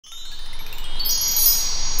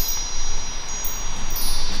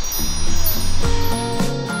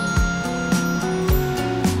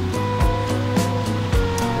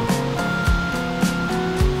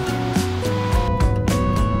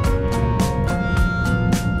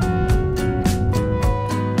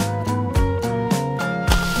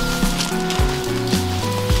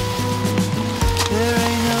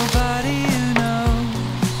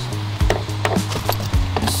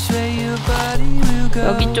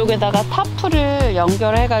이쪽에다가 타프를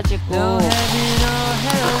연결해가지고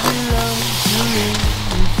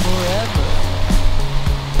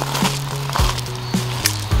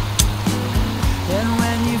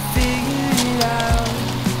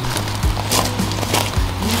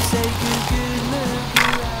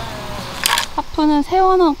타프는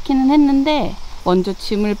세워놓기는 했는데 먼저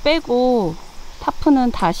짐을 빼고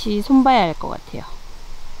타프는 다시 손봐야 할 것 같아요.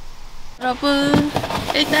 여러분,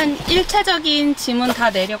 일단 1차적인 짐은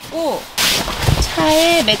다 내렸고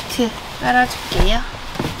차에 매트 깔아줄게요.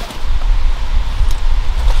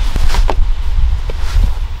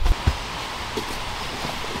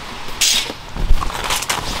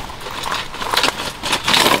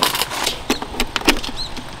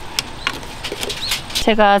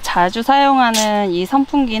 제가 자주 사용하는 이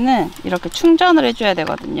선풍기는 이렇게 충전을 해줘야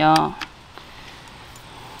되거든요.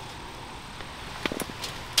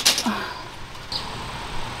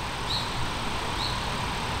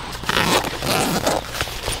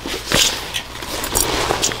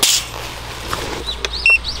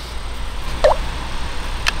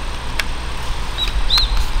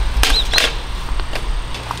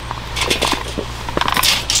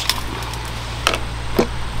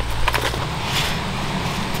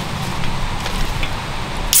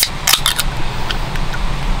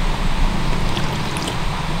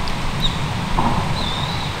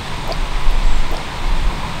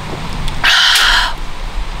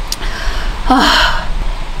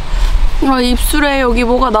 입술에 여기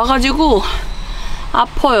뭐가 나가지고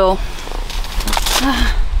아파요.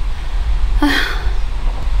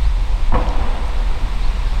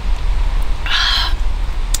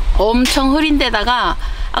 엄청 흐린 데다가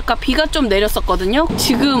아까 비가 좀 내렸었거든요.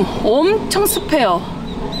 지금 엄청 습해요.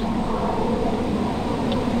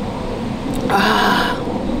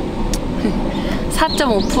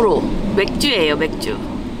 4.5% 맥주예요, 맥주.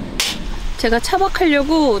 제가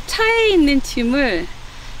차박하려고 차에 있는 짐을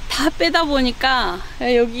다 빼다 보니까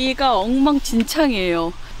여기가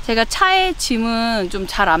엉망진창이에요. 제가 차에 짐은 좀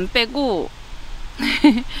잘 안 빼고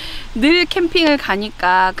늘 캠핑을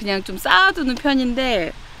가니까 그냥 좀 쌓아두는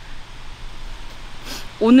편인데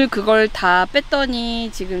오늘 그걸 다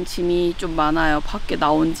뺐더니 지금 짐이 좀 많아요. 밖에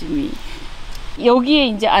나온 짐이. 여기에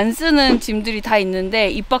이제 안 쓰는 짐들이 다 있는데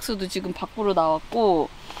이 박스도 지금 밖으로 나왔고,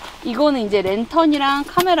 이거는 이제 랜턴이랑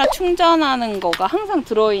카메라 충전하는 거가 항상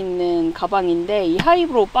들어있는 가방인데 이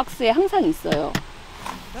하이브로 박스에 항상 있어요.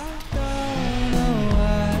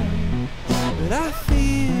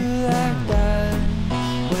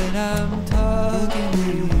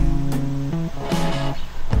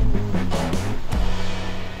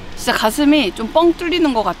 진짜 가슴이 좀 뻥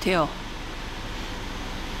뚫리는 것 같아요.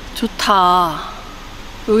 좋다.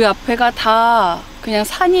 여기 앞에가 다 그냥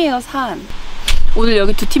산이에요, 산. 오늘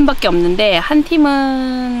여기 두 팀밖에 없는데 한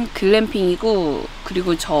팀은 글램핑이고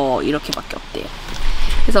그리고 저 이렇게밖에 없대요.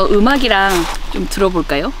 그래서 음악이랑 좀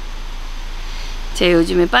들어볼까요? 제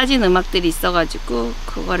요즘에 빠진 음악들이 있어가지고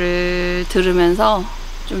그거를 들으면서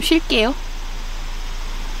좀 쉴게요.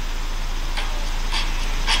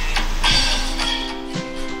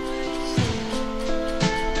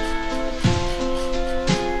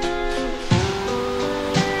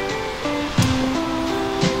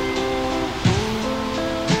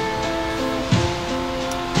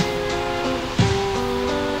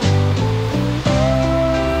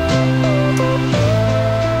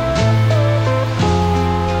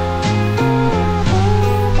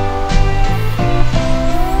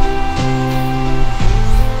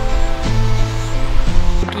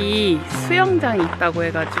 수영장이 있다고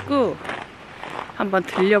해가지고 한번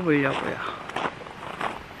들려보려고요.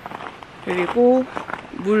 그리고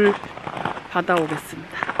물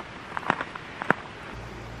받아오겠습니다.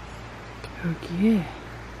 여기에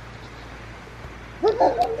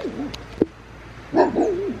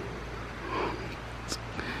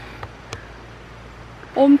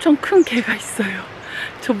엄청 큰 개가 있어요.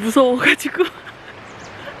 저 무서워가지고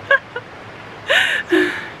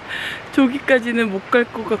저기까지는 못 갈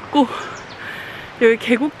것 같고, 여기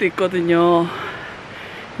계곡도 있거든요.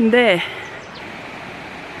 근데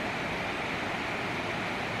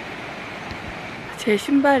제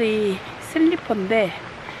신발이 슬리퍼인데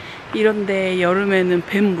이런데 여름에는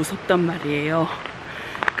뱀 무섭단 말이에요.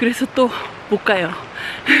 그래서 또 못 가요.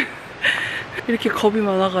 이렇게 겁이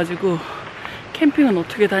많아가지고 캠핑은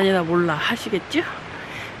어떻게 다니나 몰라 하시겠죠?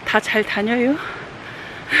 다 잘 다녀요.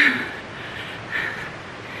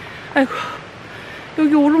 아이고,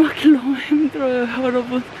 여기 오르막길 너무 힘들어요,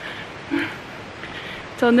 여러분.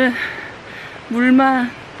 저는 물만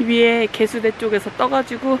위에 개수대 쪽에서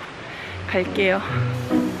떠가지고 갈게요.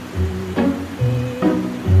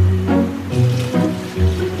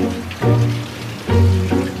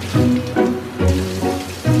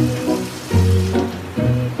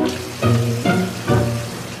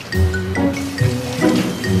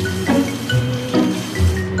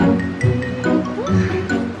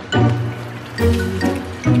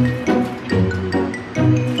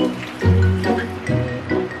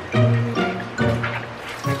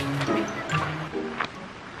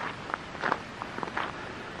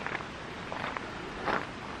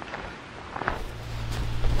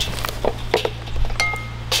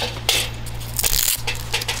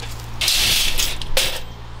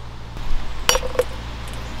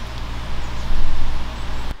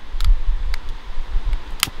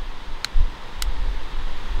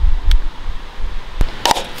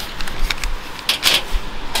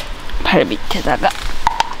 발 밑에다가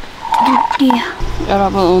놓을게요.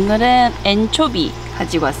 여러분, 오늘은 엔초비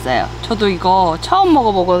가지고 왔어요. 저도 이거 처음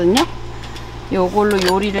먹어보거든요. 요걸로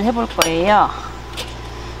요리를 해볼 거예요.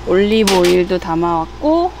 올리브 오일도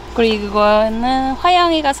담아왔고, 그리고 이거는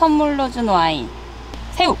화영이가 선물로 준 와인,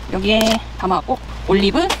 새우 여기에 담아왔고,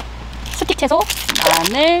 올리브, 스틱 채소,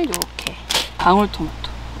 마늘, 요렇게 방울토마토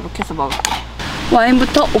이렇게 해서 먹을게요.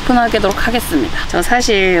 와인부터 오픈하도록 하겠습니다. 저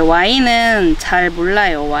사실 와인은 잘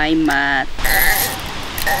몰라요. 와인 맛.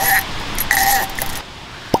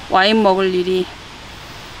 와인 먹을 일이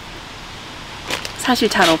사실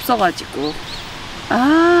잘 없어가지고.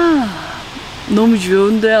 너무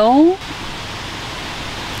좋은데요?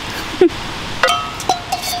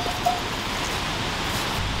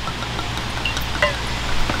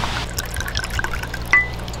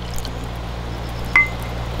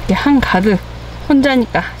 이렇게 한 가득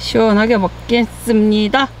혼자니까 시원하게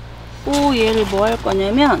먹겠습니다. 또 얘를 뭐 할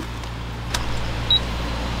거냐면,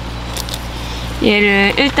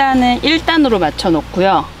 얘를 일단은 1단으로 맞춰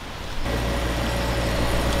놓고요.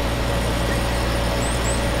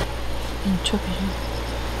 엔초비를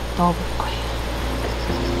넣어볼 거예요.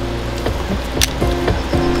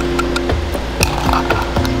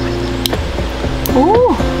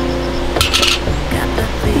 오!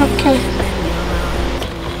 이렇게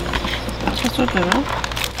채소들을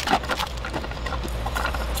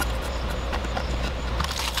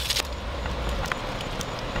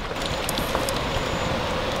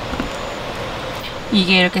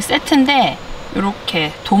이게 이렇게 세트인데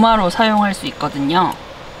이렇게 도마로 사용할 수 있거든요.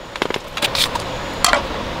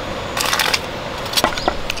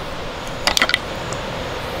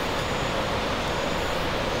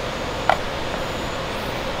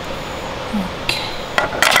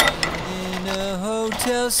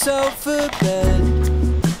 Sofa bed,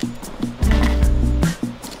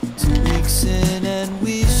 2 weeks in and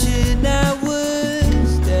wishing I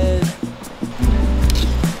was dead.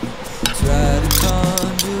 Try to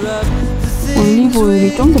conjure up the things 올리브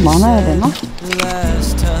오일이 좀 더 많아야 되나? the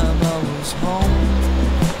last time I was home.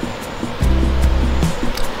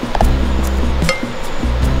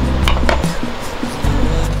 No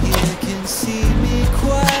one here can see me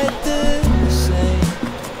quite the same.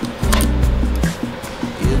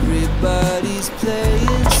 Everybody's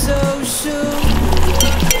playing social.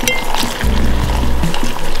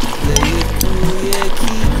 Play it cool, yeah,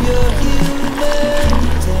 keep your humor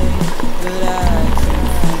tame. But I can't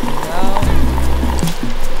figure out,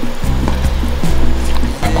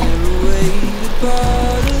 is there a way to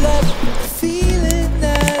bottle up the feeling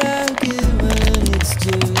that I get when it's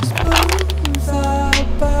just both our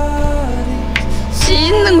bodies? 씨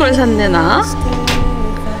있는 걸 샀네, 나?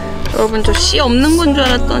 여러분, 저 씨 없는 건 줄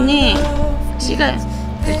알았더니 씨가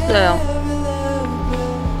있어요.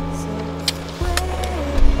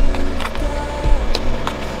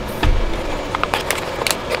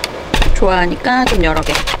 좋아하니까 좀 여러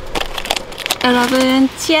개. 여러분,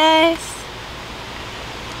 치얼스.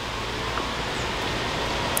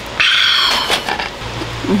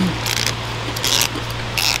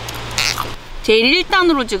 제일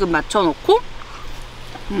 1단으로 지금 맞춰놓고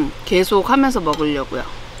계속 하면서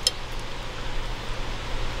먹으려고요.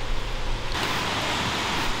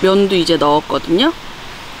 면도 이제 넣었거든요.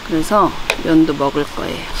 그래서 면도 먹을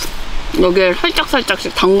거예요. 여기에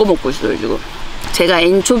살짝살짝씩 담궈 먹고 있어요, 지금. 제가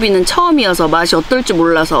엔초비는 처음이어서 맛이 어떨지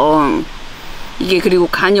몰라서, 이게 그리고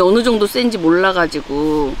간이 어느 정도 센지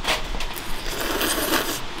몰라가지고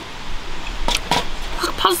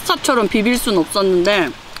확 파스타처럼 비빌 순 없었는데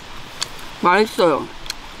맛있어요.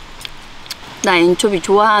 나 엔초비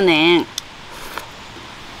좋아하네.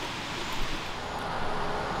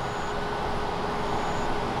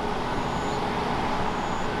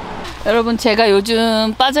 여러분, 제가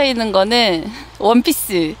요즘 빠져있는 거는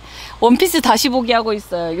원피스 다시 보기 하고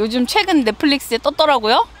있어요. 요즘 최근 넷플릭스에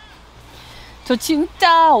떴더라고요. 저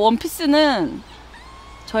진짜 원피스는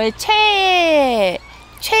저의 최애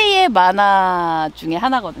만화 중에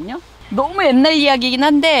하나거든요. 너무 옛날 이야기이긴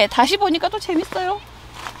한데 다시 보니까 또 재밌어요.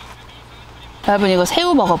 여러분, 이거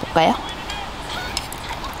새우 먹어볼까요?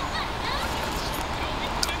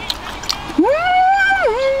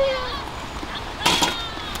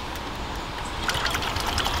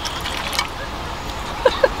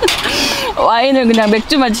 와인을 그냥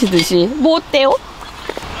맥주 마시듯이. 뭐 어때요?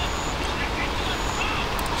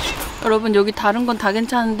 여러분, 여기 다른 건 다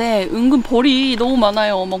괜찮은데 은근 벌이 너무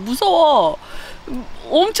많아요. 막 무서워.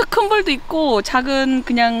 엄청 큰 벌도 있고 작은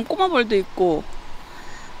그냥 꼬마 벌도 있고.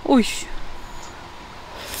 오이씨.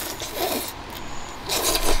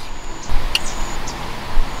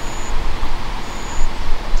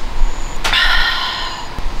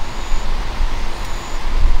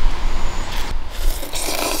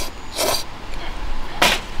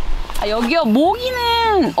 여기요.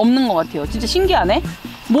 모기는 없는 것 같아요. 진짜 신기하네.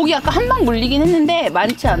 모기 아까 한 방 물리긴 했는데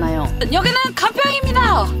많지 않아요. 여기는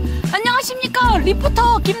간평입니다. 안녕하십니까.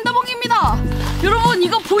 리포터 김다봉입니다. 여러분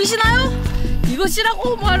이거 보이시나요?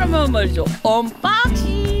 이것이라고 말하면 말이죠.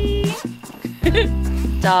 언박싱.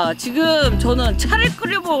 자, 지금 저는 차를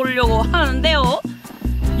끓여보려고 하는데요.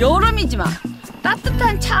 여름이지만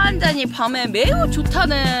따뜻한 차 한 잔이 밤에 매우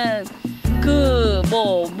좋다는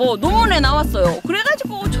논문에 나왔어요.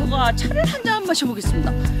 그래가지고 제가 차를 한 잔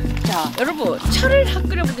마셔보겠습니다. 자, 여러분 차를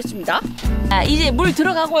끓여보겠습니다. 자, 이제 물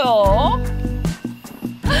들어가고요.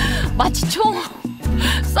 마치 총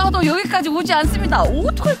쏴도 여기까지 오지 않습니다.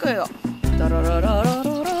 어떡할 거예요?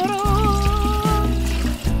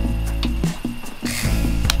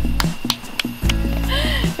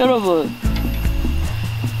 여러분,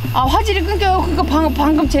 화질이 끊겨요. 그러니까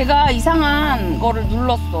방금 제가 이상한 거를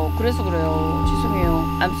눌렀어. 그래서 그래요.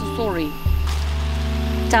 죄송해요. I'm so sorry.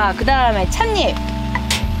 자, 그 다음에 찻잎.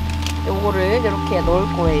 요거를 이렇게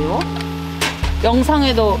넣을 거예요.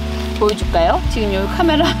 영상에도 보여줄까요? 지금 여기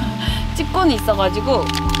카메라 찍고는 있어가지고.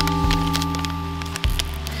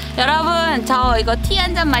 여러분, 저 이거 티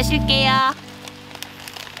한 잔 마실게요.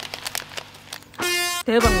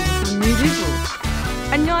 대박, 무슨 일이고.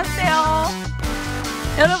 안녕하세요.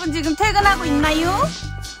 여러분 지금 퇴근하고 있나요?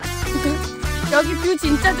 여기 뷰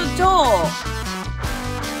진짜 좋죠?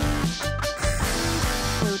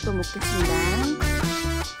 새우 또 먹겠습니다.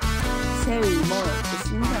 새우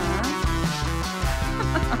먹겠습니다.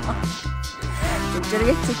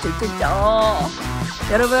 쫄쫄쫄쫄쫄.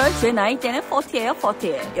 여러분 제 나이대는 40예요.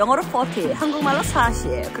 40. 영어로 40, 한국말로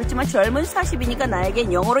 40. 그렇지만 젊은 40이니까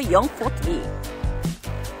나에겐 영어로 040.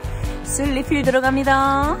 슬리필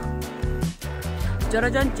들어갑니다.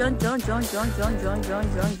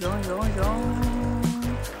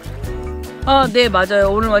 네, 맞아요.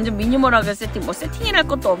 오늘 완전 미니멀하게 세팅. 뭐 세팅이랄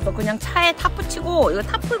것도 없어. 그냥 차에 탑 붙이고 이거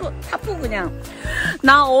타프 그냥.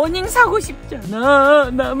 나 어닝 사고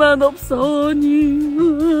싶잖아. 나만 없어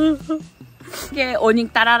어닝. 이게 어닝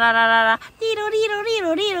따라라라라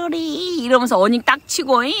띠로리로리로리로리 이러면서 어닝 딱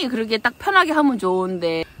치고 그렇게 딱 편하게 하면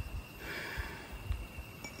좋은데.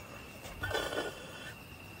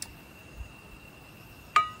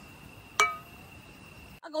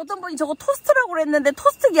 어떤 분이 저거 토스트라고 그랬는데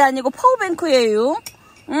토스트기 아니고 파워뱅크예요.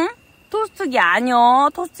 응? 토스트기 아니요.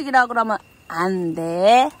 토스트기라고 그러면 안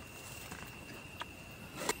돼.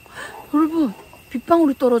 여러분,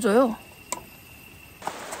 빗방울이 떨어져요.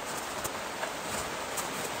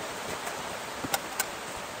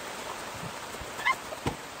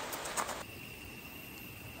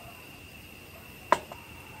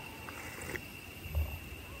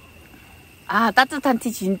 따뜻한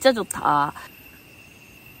티 진짜 좋다.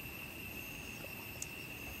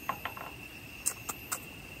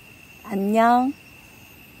 안녕.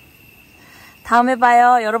 다음에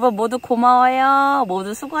봐요. 여러분 모두 고마워요.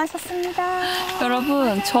 모두 수고하셨습니다.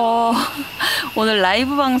 여러분 저 오늘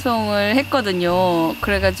라이브 방송을 했거든요.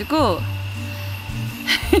 그래가지고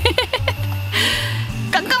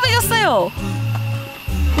깜깜해졌어요.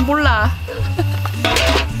 몰라.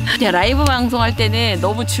 그냥 라이브 방송할 때는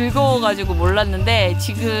너무 즐거워가지고 몰랐는데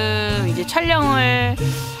지금 이제 촬영을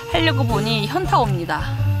하려고 보니 현타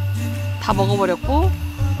옵니다. 다 먹어버렸고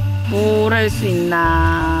뭘 할 수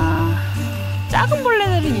있나. 작은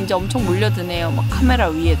벌레들은 이제 엄청 몰려드네요. 막 카메라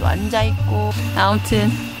위에도 앉아있고. 아무튼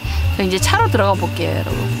저 이제 차로 들어가 볼게요,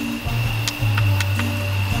 여러분.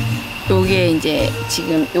 요게 이제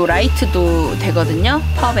지금 요 라이트도 되거든요,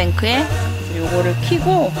 파워뱅크에. 요거를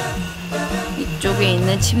켜고 이쪽에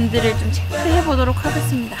있는 짐들을 좀 체크해 보도록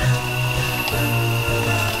하겠습니다.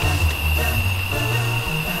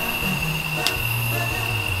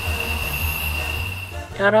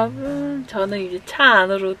 여러분, 저는 이제 차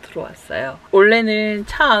안으로 들어왔어요. 원래는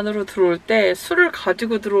차 안으로 들어올 때 술을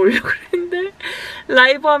가지고 들어오려고 그랬는데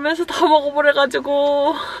라이브 하면서 다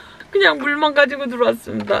먹어버려가지고 그냥 물만 가지고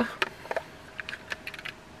들어왔습니다.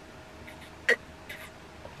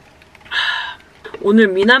 오늘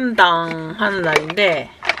미남당 하는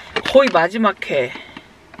날인데 거의 마지막 회.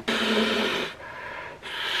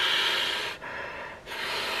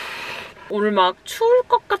 오늘 막 추울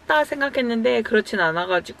것 같다 생각했는데 그렇진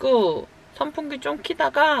않아가지고 선풍기 좀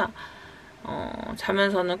키다가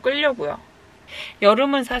자면서는 끌려고요.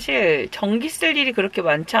 여름은 사실 전기 쓸 일이 그렇게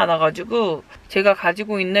많지 않아가지고 제가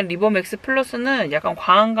가지고 있는 리버맥스플러스는 약간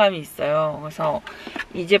과한감이 있어요. 그래서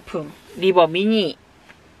이 제품 리버 미니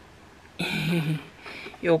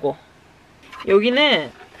요거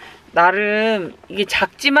여기는 나름 이게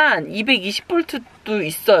작지만 220V도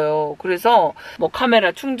있어요. 그래서 뭐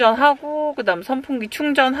카메라 충전하고 그 다음 선풍기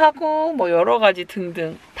충전하고 뭐 여러가지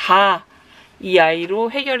등등 다 이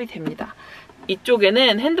아이로 해결이 됩니다.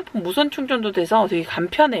 이쪽에는 핸드폰 무선 충전도 돼서 되게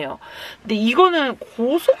간편해요. 근데 이거는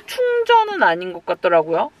고속 충전은 아닌 것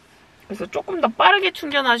같더라고요. 그래서 조금 더 빠르게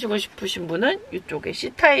충전하시고 싶으신 분은 이쪽에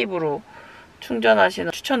C타입으로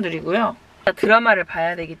충전하시는 추천드리고요. 드라마를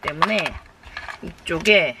봐야 되기 때문에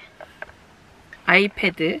이쪽에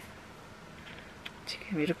아이패드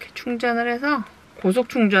지금 이렇게 충전을 해서 고속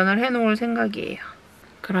충전을 해놓을 생각이에요.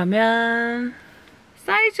 그러면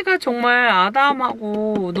사이즈가 정말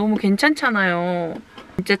아담하고 너무 괜찮잖아요.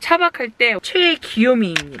 진짜 차박할 때 최애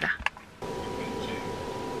귀요미입니다.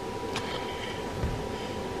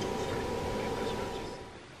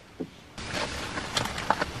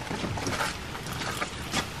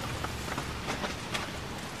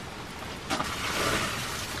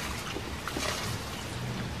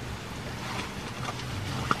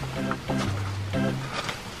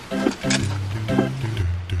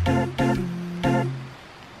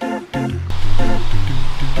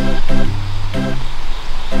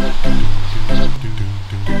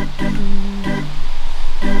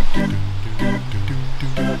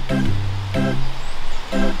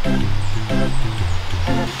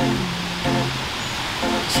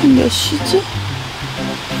 지금 몇 시지?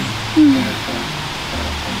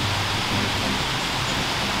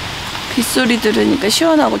 빗소리 들으니까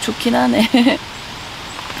시원하고 좋긴 하네.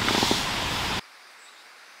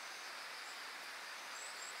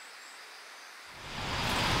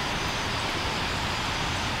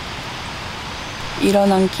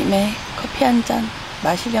 일어난 김에 커피 한 잔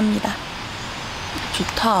마시렵니다.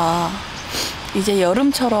 좋다. 이제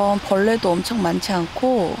여름처럼 벌레도 엄청 많지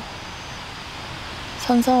않고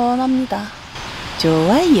선선합니다.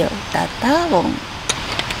 좋아요, 따따봉.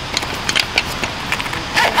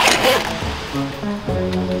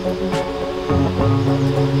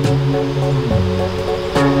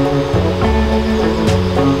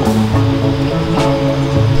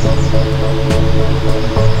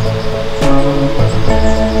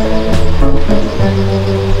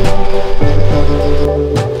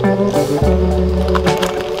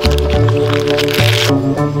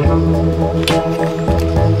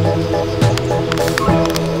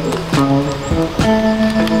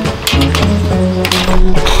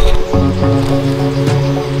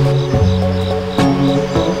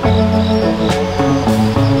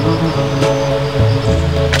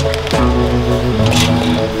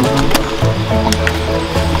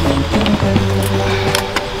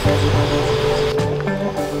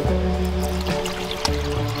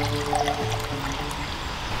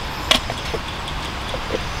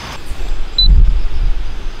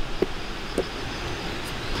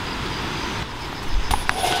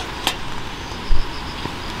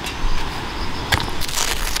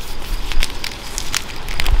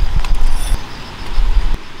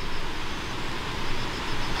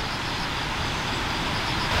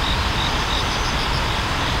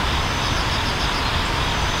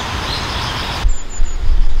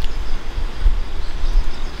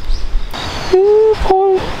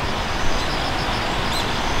 볼.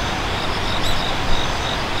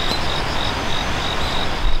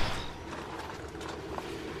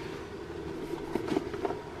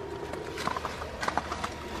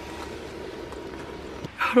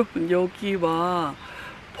 여러분, 여기 막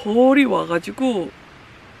벌이 와가지고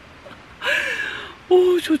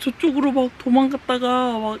저쪽으로 막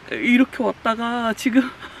도망갔다가 막 이렇게 왔다가 지금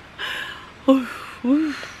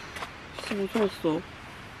진짜 무서웠어.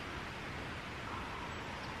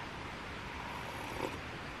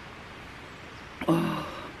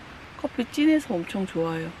 커피 진해서 엄청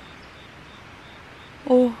좋아요.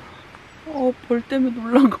 벌 때문에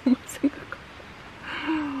놀란 것만 생각하고.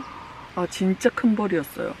 진짜 큰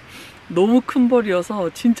벌이었어요. 너무 큰 벌이어서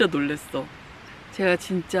진짜 놀랬어. 제가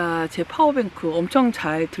진짜 제 파워뱅크 엄청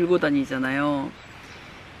잘 들고 다니잖아요.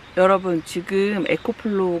 여러분, 지금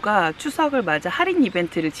에코플로우가 추석을 맞아 할인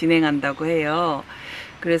이벤트를 진행한다고 해요.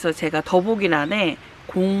 그래서 제가 더보기란에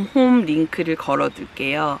공홈 링크를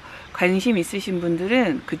걸어둘게요. 관심 있으신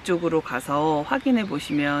분들은 그쪽으로 가서 확인해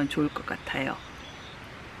보시면 좋을 것 같아요.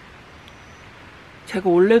 제가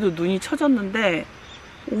원래도 눈이 처졌는데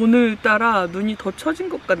오늘따라 눈이 더 처진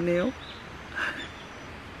것 같네요.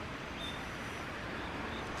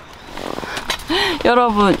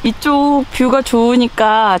 여러분, 이쪽 뷰가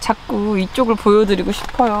좋으니까 자꾸 이쪽을 보여드리고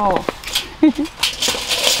싶어요.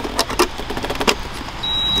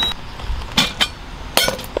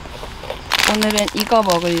 오늘은 이거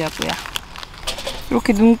먹으려고요.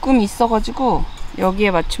 이렇게 눈금이 있어가지고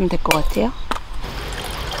여기에 맞추면 될 것 같아요.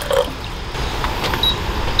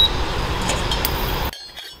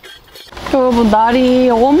 여러분, 날이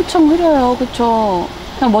엄청 흐려요. 그쵸?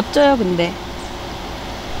 그냥 멋져요. 근데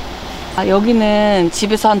여기는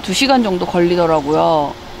집에서 한 2시간 정도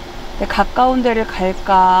걸리더라고요. 근데 가까운 데를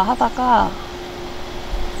갈까 하다가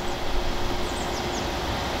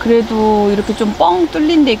그래도 이렇게 좀 뻥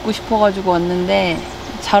뚫린 데 있고 싶어가지고 왔는데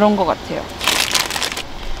잘 온 것 같아요.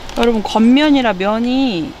 여러분, 겉면이라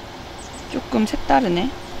면이 조금 색다르네.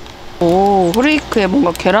 오, 후레이크에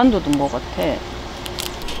뭔가 계란도 넣은 것 같아.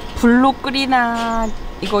 불로 끓이나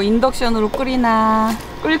이거 인덕션으로 끓이나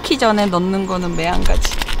끓기 전에 넣는 거는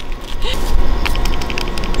매한가지.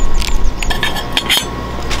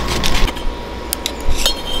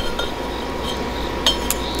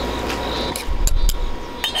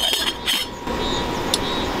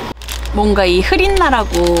 뭔가 이 흐린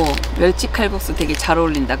날하고 멸치 칼국수 되게 잘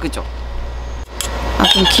어울린다, 그죠? 아,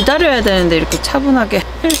 좀 기다려야 되는데 이렇게 차분하게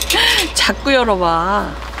자꾸 열어봐.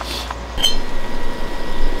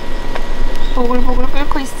 보글보글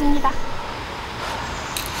끓고 있습니다.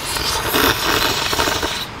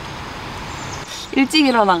 일찍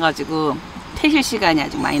일어나가지고 퇴실 시간이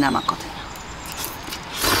아직 많이 남았거든요.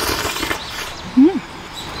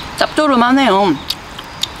 짭조름하네요.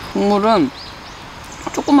 국물은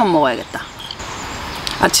조금만 먹어야겠다.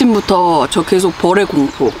 아침부터 저 계속 벌의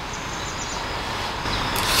공포.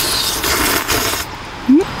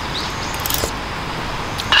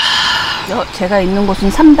 제가 있는 곳은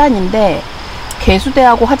 3단인데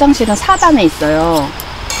개수대하고 화장실은 4단에 있어요.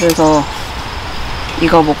 그래서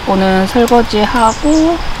이거 먹고는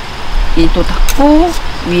설거지하고 이도 닦고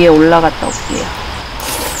위에 올라갔다 올게요.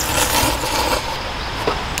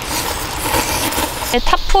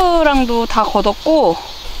 타프랑도 다 걷었고,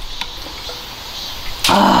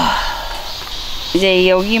 이제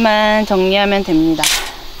여기만 정리하면 됩니다.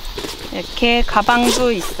 이렇게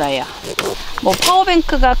가방도 있어요. 뭐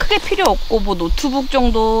파워뱅크가 크게 필요 없고 뭐 노트북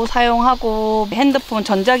정도 사용하고 핸드폰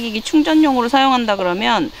전자기기 충전용으로 사용한다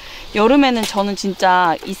그러면 여름에는 저는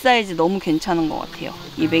진짜 이 사이즈 너무 괜찮은 것 같아요.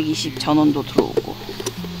 220 전원도 들어오고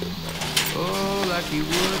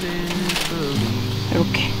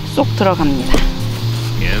이렇게 쏙 들어갑니다.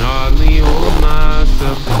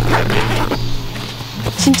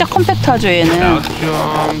 진짜 컴팩트하죠, 얘는.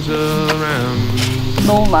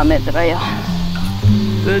 너무 마음에 들어요.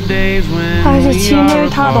 이제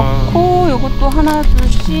짐을 다 넣고 요것도 하나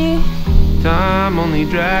둘씩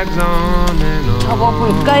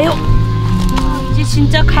접어볼까요? 이제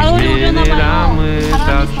진짜 가을이 오려나봐요. 바람이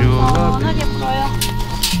선선하게 불어요.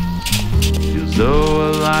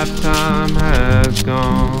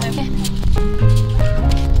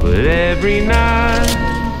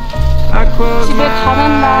 집에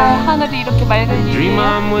가는 날 하늘이 이렇게 맑을 일이에요.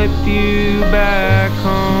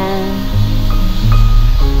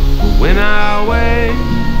 When I away,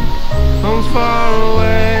 home's far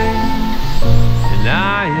away, and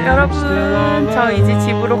I am 여러분, 저 이제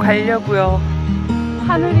집으로 가려고요.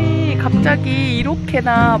 하늘이 갑자기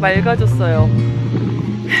이렇게나 맑아졌어요.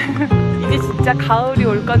 이제 진짜 가을이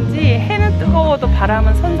올 건지 해는 뜨거워도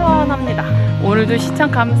바람은 선선합니다. 오늘도 시청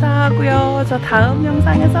감사하고요. 저 다음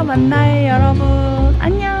영상에서 만나요, 여러분.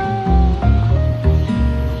 안녕.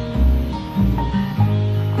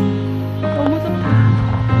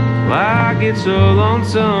 I get so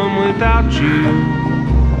lonesome without you.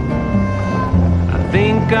 I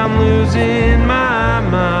think I'm losing my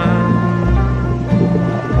mind.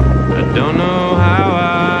 I don't know how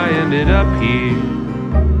I ended up here,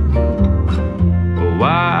 or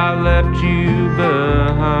why I left you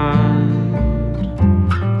behind.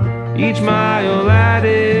 Each mile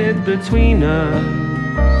added between us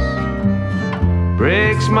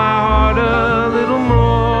breaks my heart a little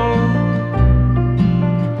more.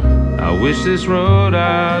 I wish this road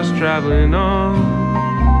I was traveling on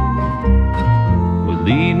would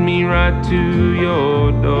lead me right to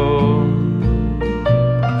your door.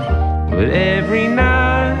 But every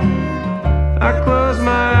night I close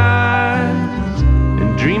my eyes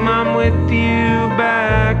and dream I'm with you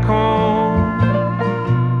back home.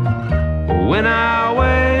 But when I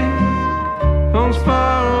wake, home's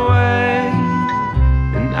far away,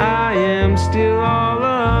 and I am still all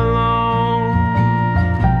alone.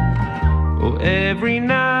 Every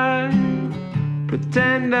night,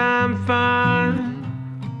 pretend I'm fine.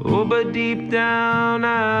 Oh, but deep down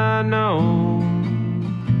I know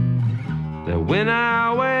that when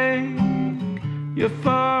I wake, you're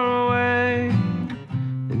far away,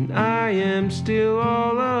 and I am still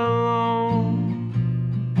all alone.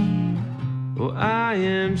 Oh, I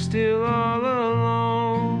am still all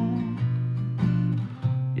alone.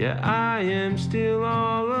 Yeah, I am still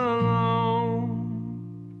all alone.